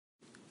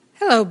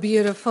Hello,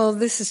 beautiful.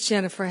 This is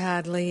Jennifer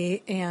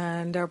Hadley,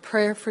 and our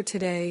prayer for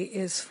today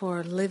is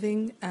for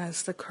living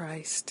as the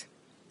Christ.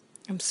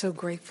 I'm so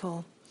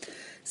grateful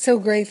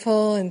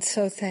and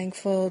so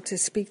thankful to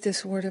speak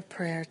this word of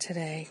prayer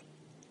today.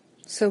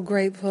 So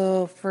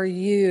grateful for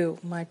you,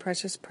 my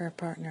precious prayer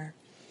partner.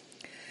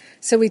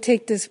 So we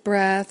take this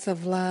breath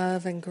of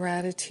love and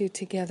gratitude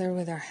together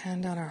with our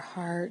hand on our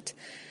heart,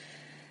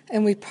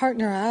 and we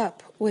partner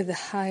up with the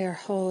higher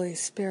Holy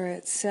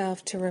Spirit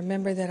self to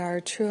remember that our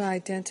true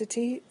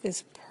identity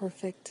is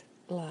perfect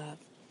love.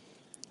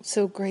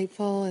 So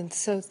grateful and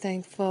so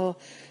thankful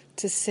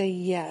to say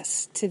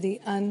yes to the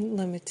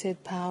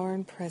unlimited power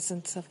and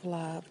presence of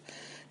love.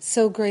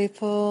 So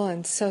grateful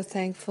and so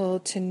thankful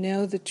to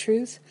know the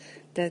truth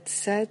that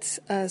sets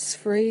us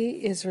free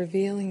is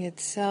revealing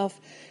itself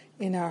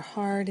in our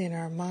heart, in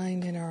our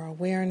mind, in our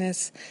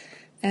awareness,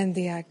 and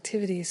the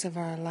activities of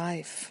our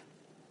life.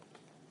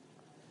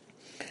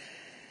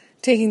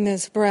 Taking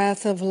this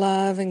breath of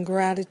love and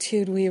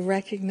gratitude, we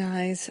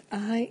recognize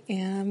I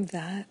am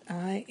that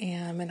I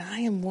am, and I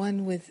am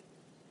one with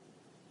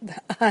the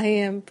I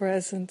am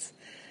presence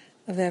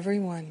of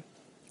everyone,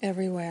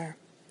 everywhere.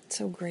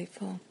 So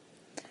grateful.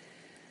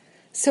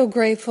 So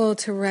grateful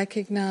to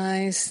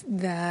recognize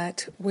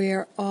that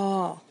we're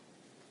all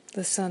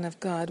the Son of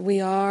God. We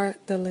are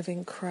the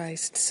living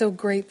Christ. So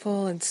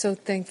grateful and so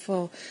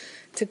thankful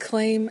to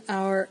claim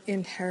our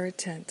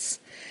inheritance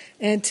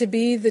and to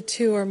be the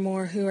two or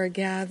more who are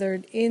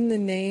gathered in the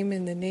name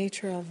and the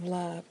nature of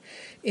love,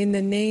 in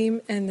the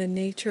name and the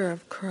nature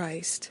of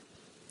Christ.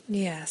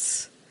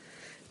 Yes.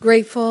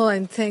 Grateful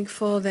and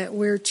thankful that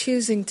we're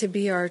choosing to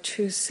be our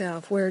true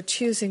self. We're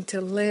choosing to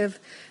live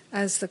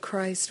as the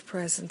Christ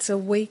presence,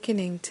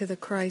 awakening to the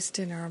Christ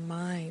in our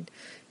mind,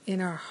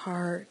 in our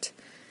heart,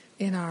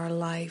 in our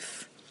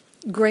life.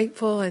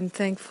 Grateful and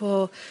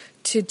thankful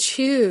to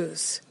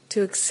choose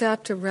to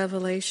accept a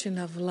revelation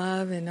of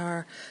love in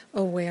our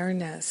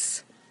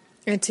awareness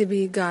and to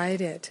be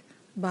guided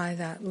by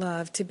that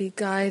love, to be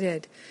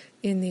guided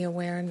in the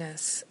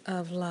awareness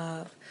of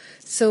love.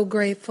 So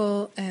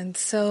grateful and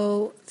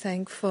so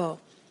thankful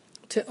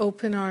to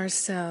open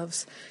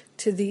ourselves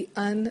to the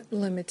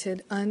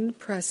unlimited,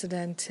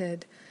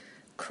 unprecedented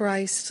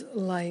Christ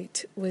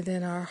light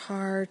within our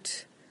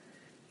heart.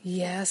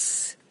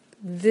 Yes,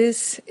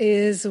 this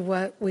is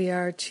what we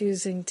are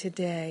choosing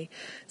today.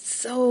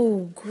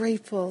 So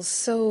grateful,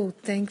 so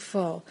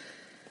thankful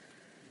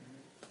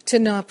to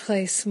not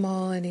play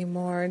small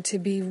anymore and to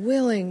be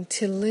willing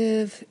to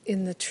live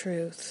in the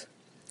truth,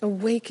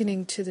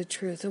 awakening to the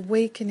truth,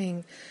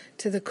 awakening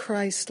to the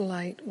Christ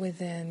light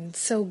within.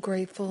 So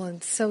grateful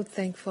and so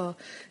thankful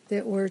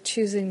that we're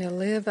choosing to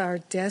live our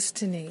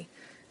destiny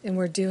and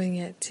we're doing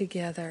it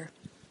together.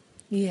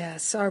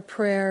 Yes, our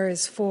prayer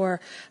is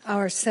for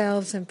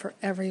ourselves and for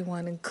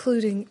everyone,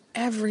 including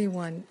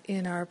everyone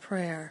in our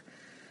prayer,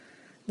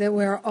 that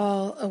we're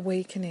all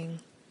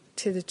awakening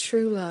to the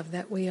true love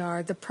that we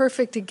are, the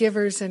perfect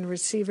givers and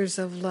receivers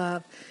of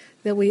love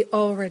that we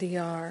already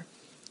are,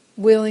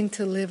 willing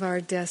to live our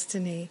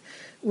destiny.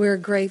 We're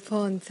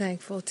grateful and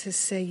thankful to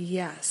say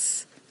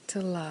yes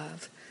to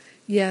love.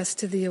 Yes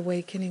to the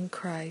awakening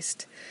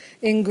Christ.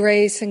 In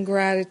grace and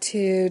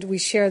gratitude, we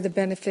share the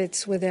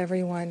benefits with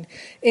everyone.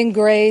 In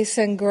grace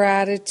and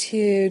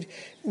gratitude,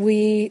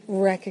 we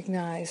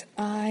recognize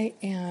I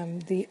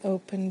am the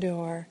open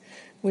door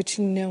which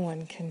no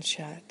one can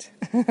shut.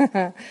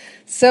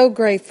 So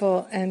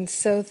grateful and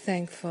so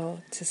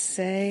thankful to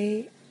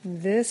say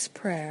this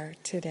prayer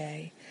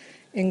today.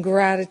 In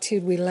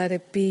gratitude, we let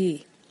it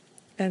be,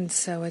 and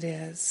so it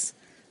is.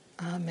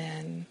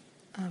 Amen.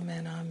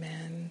 Amen.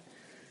 Amen.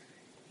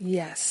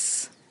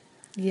 Yes.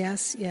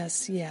 Yes,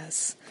 yes,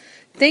 yes.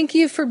 Thank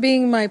you for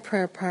being my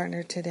prayer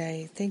partner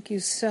today. Thank you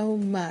so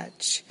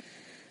much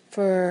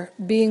for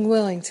being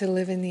willing to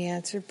live in the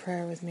answered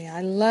prayer with me.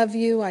 I love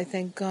you. I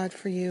thank God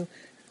for you.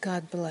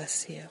 God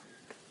bless you.